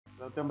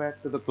Welcome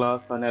back to the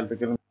class on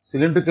electrical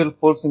cylindrical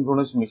pole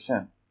synchronous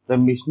mission. The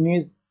mission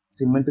is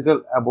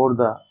symmetrical about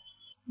the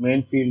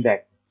main field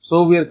act.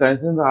 So we are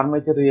considering the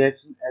armature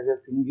reaction as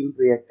a single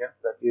reactance,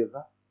 that is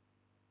the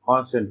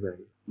constant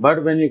value.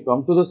 But when you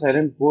come to the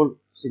silent pole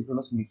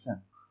synchronous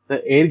mission, the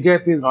air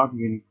gap is not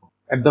uniform.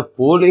 At the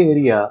pole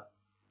area,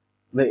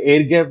 the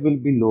air gap will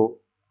be low.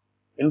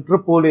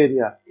 Interpole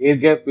area, air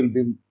gap will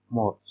be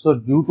more. So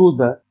due to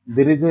that,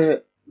 there is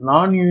a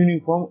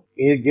non-uniform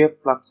air gap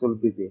flux will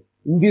be there.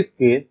 In this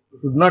case, you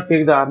should not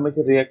take the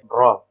armature react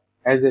drop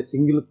as a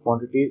single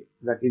quantity,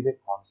 that is a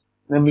constant.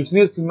 The mission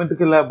is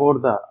symmetrical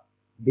about the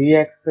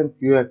d-axis and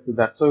q-axis,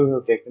 that's why we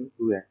have taken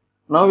 2-axis.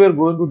 Now we are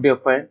going to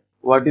define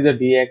what is the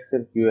d-axis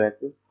and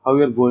q-axis, how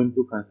we are going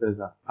to consider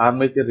the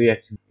armature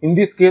reaction. In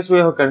this case, we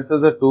have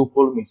considered the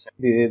two-pole mission.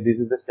 This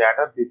is the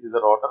stator, this is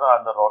the rotor.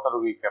 On the rotor,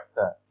 we kept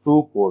the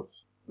two poles.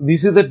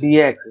 This is the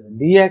d-axis.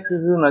 D-axis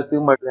is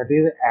nothing but that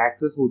is the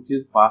axis which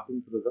is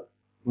passing through the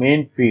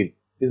main field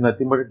is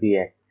nothing but a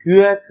d-axis.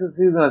 Q-axis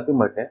is nothing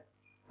but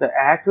the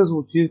axis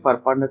which is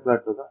perpendicular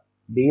to the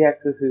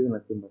d-axis is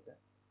nothing but a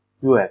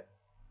q-axis.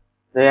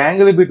 The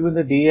angle between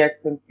the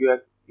d-axis and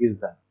q-axis is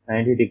the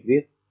 90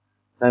 degrees.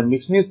 The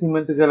mission is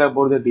symmetrical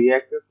about the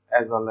d-axis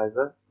as well as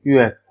the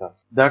q-axis.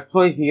 That's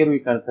why here we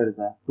consider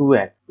the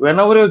 2-axis.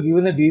 Whenever you are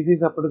given the DC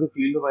support to the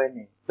field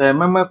winding, the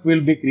MMF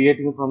will be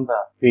creating from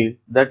the field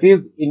that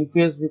is in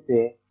phase with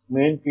a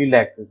main field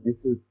axis.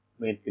 This is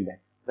main field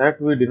axis.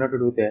 That we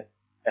denoted with a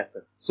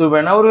Fs. So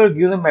whenever you are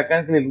given the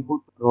mechanical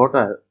input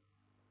rotor,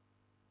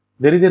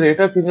 there is a rate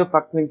of change of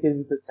flux linkage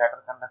with the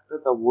stator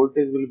conductor. The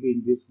voltage will be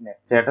induced in a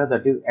stator,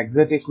 that is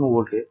excitation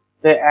voltage.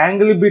 The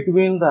angle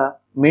between the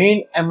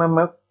main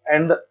MMF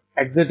and the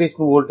excitation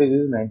voltage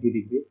is 90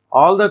 degrees.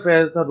 All the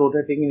phases are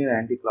rotating in an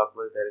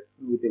anti-clockwise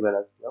direction with a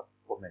velocity of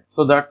omega.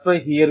 So that's why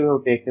here we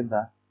have taken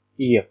the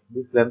EF.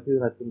 This length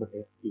is nothing but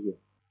EF.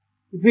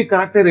 If we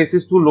connect a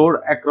resistive load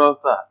across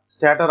the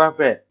stator of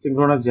a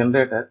synchronous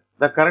generator,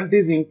 the current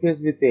is in phase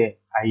with a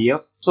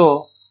IF.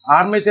 So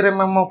armature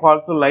MMF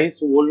also lies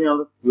only on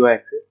the Q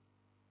axis.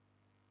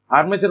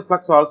 Armature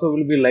flux also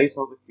will be lies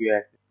on the Q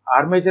axis.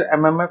 Armature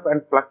MMF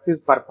and flux is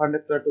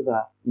perpendicular to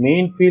the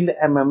main field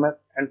MMF,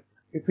 and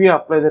if we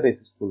apply the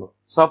resistive load.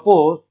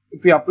 Suppose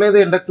if we apply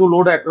the inductive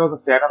load across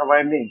the stator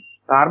winding,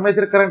 the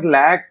armature current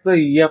lags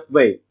the EF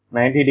by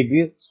 90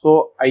 degrees.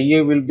 So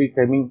IA will be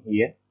coming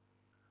here.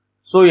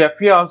 So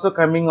FE also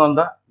coming on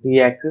the D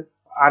axis.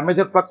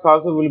 Armature flux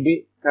also will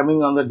be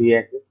coming on the D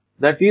axis.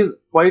 That is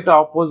quite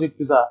opposite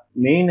to the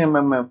main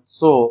MMF.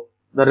 So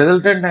the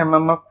resultant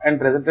MMF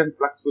and resultant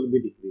flux will be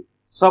decreased.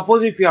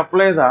 Suppose if you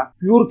apply the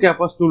pure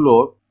capacitive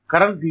load,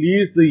 current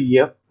leaves the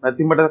EF,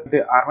 nothing but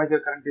the armature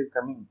current is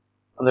coming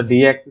on the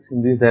D axis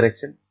in this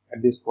direction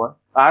at this point.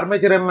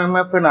 Armature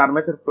MMF and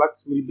armature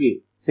flux will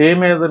be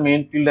same as the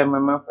main field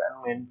MMF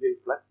and main field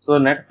flux. So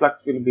net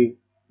flux will be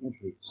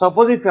increased.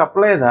 Suppose if you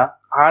apply the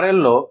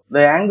RLO,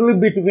 the angle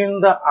between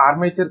the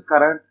armature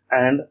current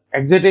and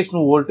excitation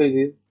voltage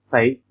is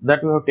psi,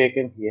 that we have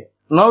taken here.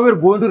 Now we are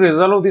going to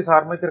resolve this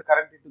armature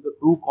current into the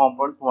two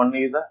components. One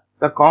is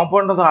the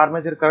component of the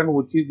armature current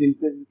which is in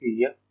phase with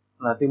EF,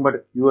 nothing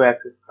but Q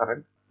axis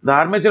current. The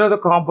armature of the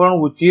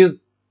component which is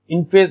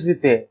in phase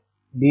with a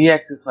D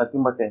axis,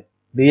 nothing but a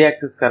D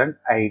axis current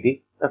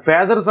ID. The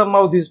phasor sum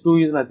of these two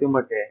is nothing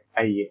but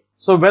a IA.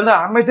 So when the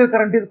armature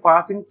current is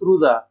passing through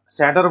the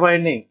stator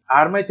winding,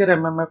 armature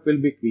MMF will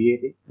be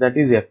created, that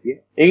is FA.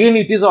 Again,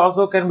 it is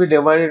also can be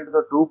divided into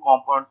the two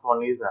components.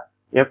 One is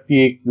the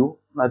FAQ,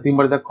 nothing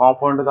but the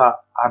component of the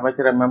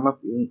armature MMF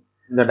in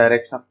the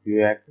direction of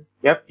Q axis.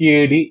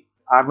 FAD,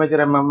 armature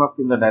MMF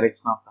in the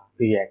direction of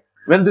the D axis.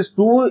 When these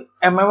two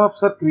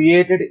MMFs are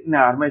created in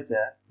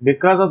armature,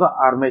 because of the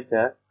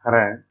armature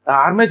current, the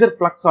armature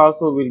flux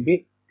also will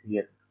be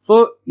created.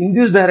 So in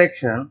this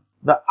direction,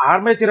 the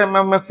armature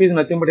MMF is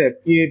nothing but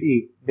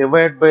FAD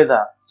divided by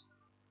the,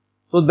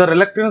 so the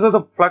reluctance of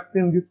the flux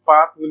in this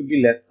path will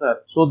be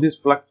lesser, so this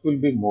flux will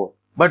be more.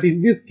 But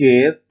in this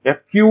case,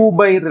 FQ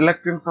by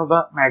reluctance of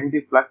the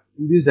magnetic flux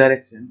in this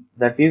direction,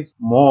 that is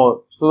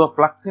more, so the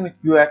flux in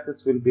Q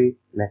axis will be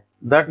less.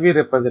 That we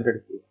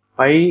represented here,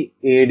 phi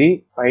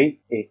AD, phi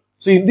A.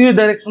 So in this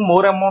direction,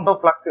 more amount of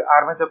flux,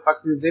 armature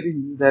flux is there.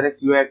 In this direction,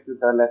 Q axis,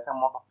 the less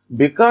amount of.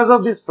 Because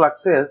of these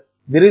fluxes,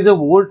 there is a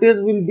voltage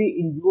will be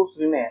induced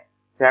in a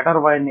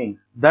stator winding.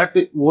 That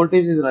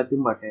voltage is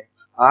nothing but a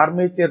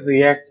armature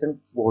reaction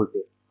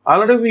voltage.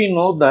 Already we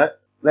know that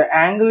the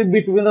angle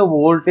between the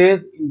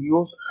voltage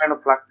induced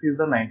and flux is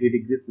the 90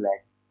 degrees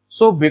lag.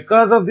 So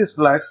because of this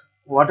flux,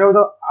 whatever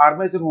the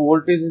armature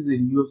voltage is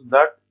induced,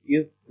 that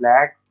is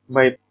lags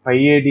by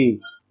phi AD.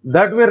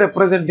 That we are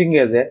representing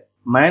as a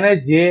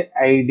minus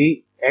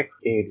JID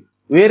XAD,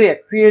 where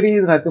XAD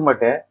is nothing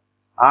but a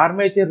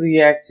armature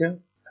reactance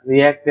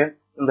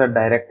in the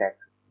direct axis.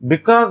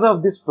 Because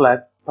of this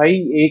flux phi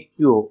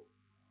AQ,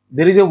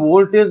 there is a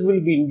voltage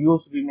will be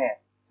induced in a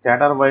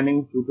stator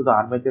winding due to the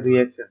armature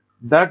reaction.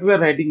 That we are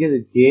writing as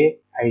a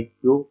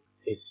JIQH.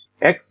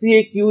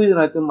 XAQ is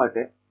nothing but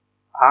a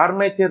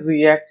armature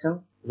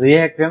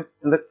reactance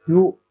in the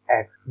Q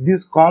X.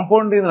 This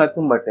component is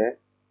nothing but a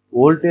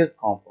voltage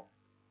component.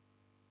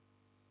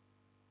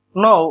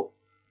 Now,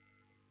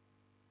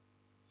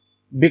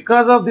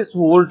 because of this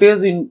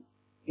voltage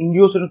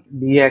induced in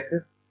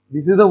D-axis,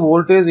 this is the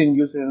voltage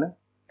induced in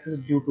axis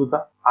due to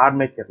the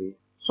armature reaction.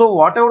 So,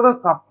 whatever the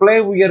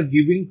supply we are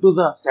giving to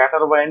the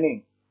stator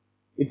winding,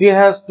 it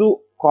has to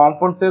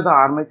compensate the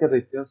armature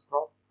resistance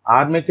drop,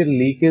 armature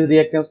leakage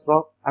reactance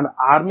drop, and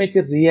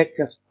armature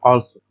reactance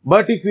also.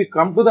 But if we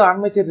come to the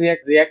armature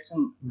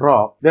reaction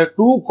drop, there are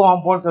two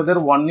components are there.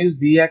 One is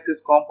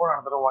D-axis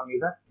component, another one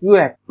is the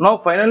Q-axis.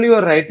 Now finally you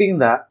are writing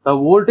the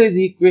voltage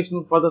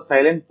equation for the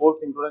silent pole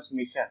synchronous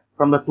machine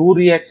from the two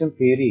reaction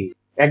theory.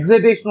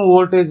 Excitation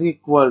voltage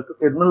equal to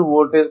terminal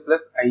voltage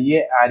plus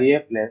IA RA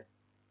plus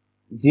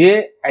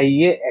J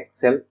IA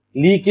XL,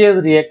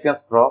 leakage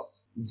reactance drop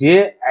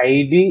J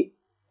ID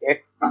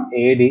X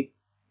AD,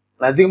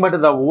 nothing but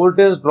the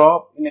voltage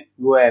drop in a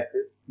Q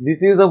axis.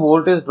 This is the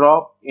voltage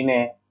drop in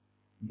a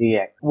D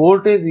axis.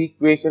 Voltage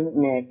equation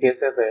in a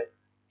case of a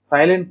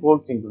silent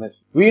pole synchronous.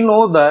 We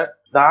know that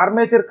the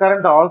armature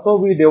current also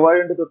we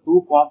divide into the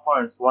two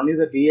components. One is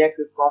the D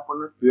axis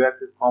component, Q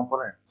axis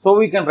component. So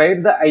we can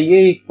write the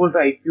IA equal to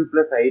IQ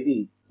plus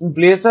ID. In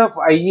place of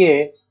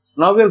IA,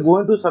 now we are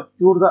going to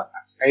substitute the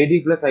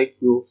ID plus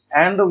IQ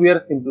and we are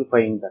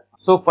simplifying that.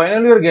 So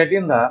finally we are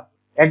getting the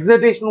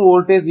excitation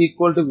voltage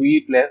equal to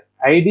V plus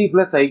ID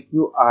plus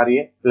IQ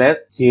RA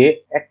plus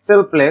J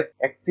XL plus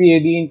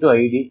XAD into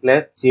ID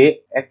plus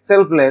J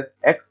XL plus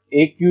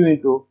XAQ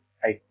into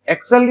I.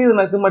 XL is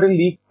nothing but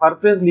a per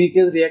phase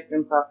leakage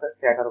reactance of a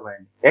stator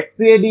winding.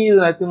 XAD is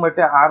nothing but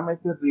a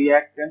armature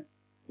reactance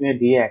in a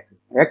D axis.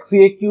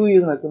 XAQ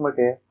is nothing but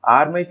a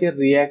armature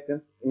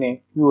reactance in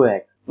a Q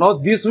axis. Now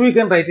this we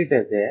can write it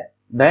as a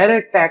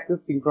direct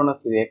axis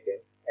synchronous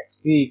reactance.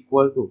 XT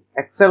equal to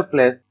XL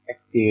plus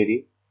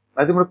XAD.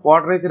 Nothing but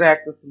quadrature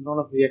axis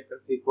synchronous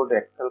reactance equal to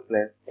XL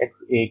plus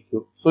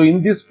XAQ. So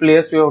in this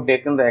place we have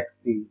taken the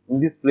XT. In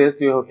this place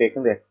we have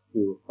taken the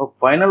XQ. So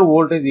final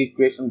voltage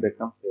equation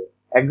becomes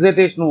a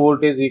excitation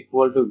voltage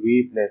equal to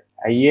V plus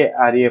IA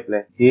RA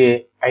plus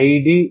J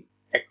ID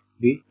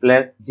XD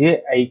plus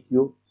J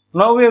IQ.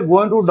 Now we are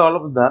going to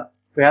develop the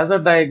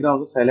Phasor diagram of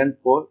the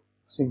silent pole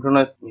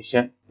synchronous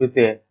machine with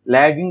a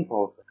lagging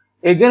power.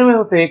 Again we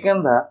have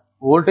taken the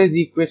voltage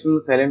equation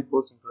of the silent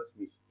pole synchronous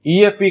machine.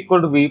 EF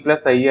equal to V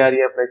plus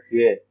IRA plus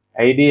J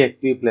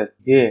IDXD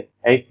plus J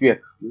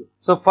IQXQ.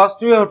 So first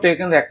we have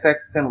taken the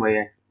x-axis and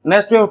y-axis.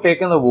 Next we have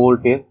taken the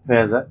voltage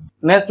phasor.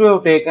 Next we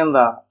have taken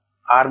the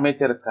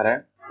armature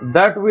current.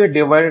 That we have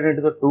divided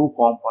into the two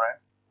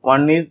components.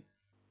 One is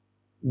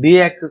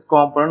D-axis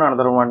component,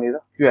 another one is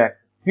the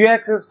Q-axis.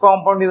 Q-axis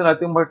component is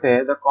nothing but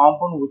the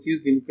component which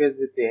is in phase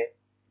with a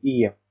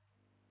EF.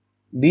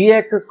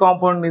 D-axis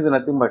component is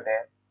nothing but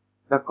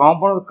the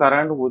component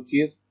current which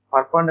is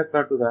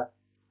perpendicular to the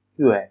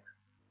Q axis.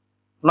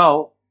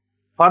 Now,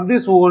 for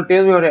this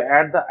voltage, we have to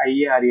add the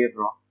IARA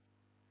drop.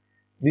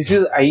 This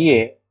is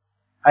IA.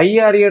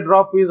 IARA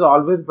drop is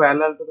always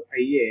parallel to the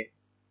IA.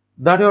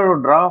 That you have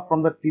to draw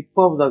from the tip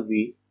of the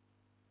V.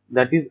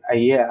 That is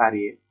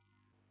IARA.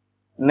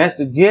 Next,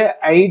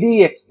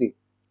 JIDXT.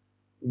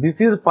 This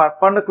is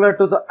perpendicular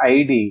to the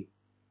ID.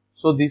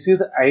 So, this is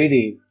the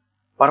ID.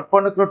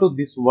 Perpendicular to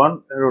this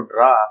one, you have to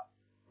draw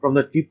from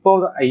the tip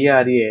of the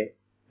IARA.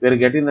 We are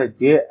getting the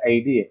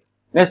JIDXT.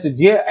 Next,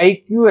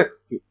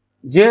 JIQXQ.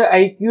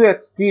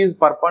 JIQXQ is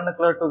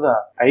perpendicular to the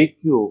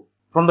IQ.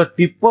 From the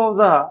tip of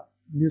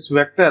this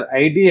vector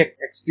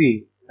IDXT,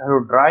 you have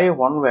to draw a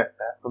one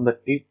vector from the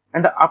tip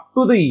and up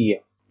to the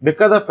EF.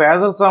 Because the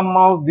phasor sum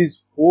of these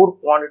four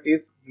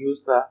quantities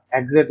gives the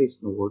excitation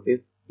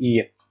voltage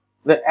EF.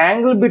 The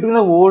angle between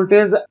the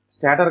voltage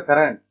stator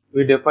current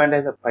we defined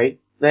as a phi.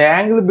 The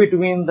angle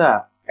between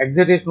the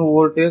excitation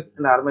voltage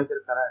and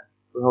armature current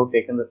we have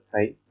taken the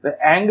psi. The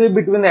angle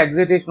between the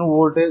excitation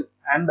voltage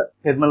and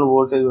terminal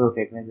voltage we have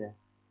taken as a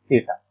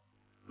theta.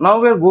 Now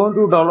we are going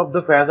to develop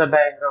the phasor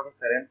diagram of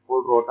silent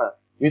pole rotor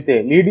with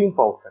a leading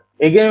power factor.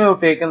 Again we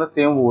have taken the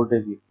same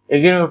voltage.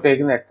 Again we have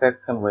taken the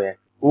x-axis and y-axis.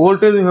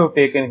 Voltage we have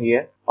taken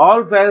here.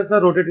 All phasors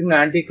are rotating in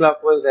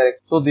anti-clockwise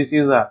direction. So this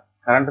is the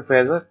current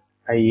phasor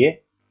IA.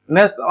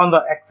 Next on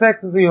the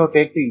x-axis we have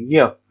taken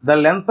EF. The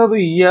length of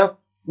the EF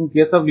in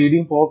case of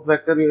leading power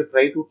factor we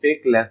try to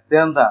take less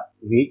than the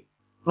V.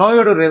 Now you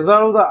have to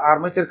resolve the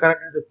armature current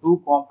into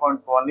two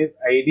components. One is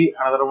ID,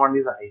 another one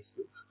is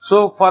IQ.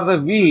 So for the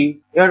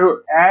V, you have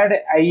to add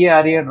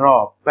IARA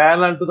drop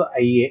parallel to the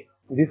IA.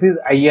 This is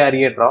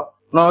IARA drop.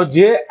 Now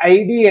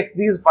JIDXD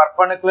is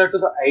perpendicular to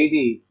the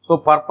ID. So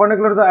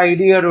perpendicular to the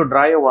ID, you have to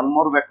draw one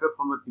more vector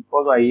from the tip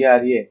of the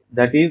IARA.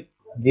 That is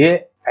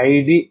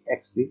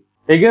JIDXD.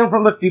 Again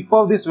from the tip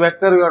of this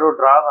vector, you have to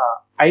draw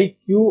the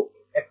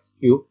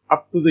IQXQ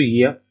up to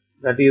the EF.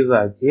 That is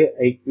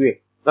JIQX.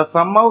 The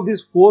sum of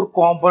these four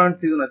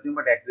components is nothing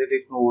but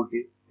excitation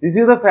voltage. This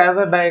is the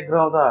phasor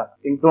diagram of the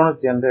synchronous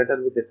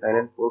generator with a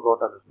silent pole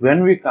rotor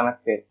when we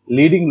connect a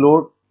leading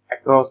load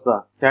across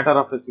the stator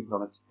of a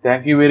synchronous.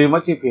 Thank you very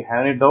much. If you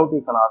have any doubt, you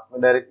can ask me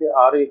directly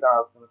or you can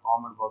ask in the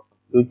comment box.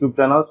 YouTube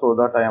channel so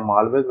that I am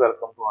always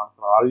welcome to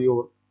answer all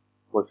your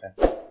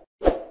questions.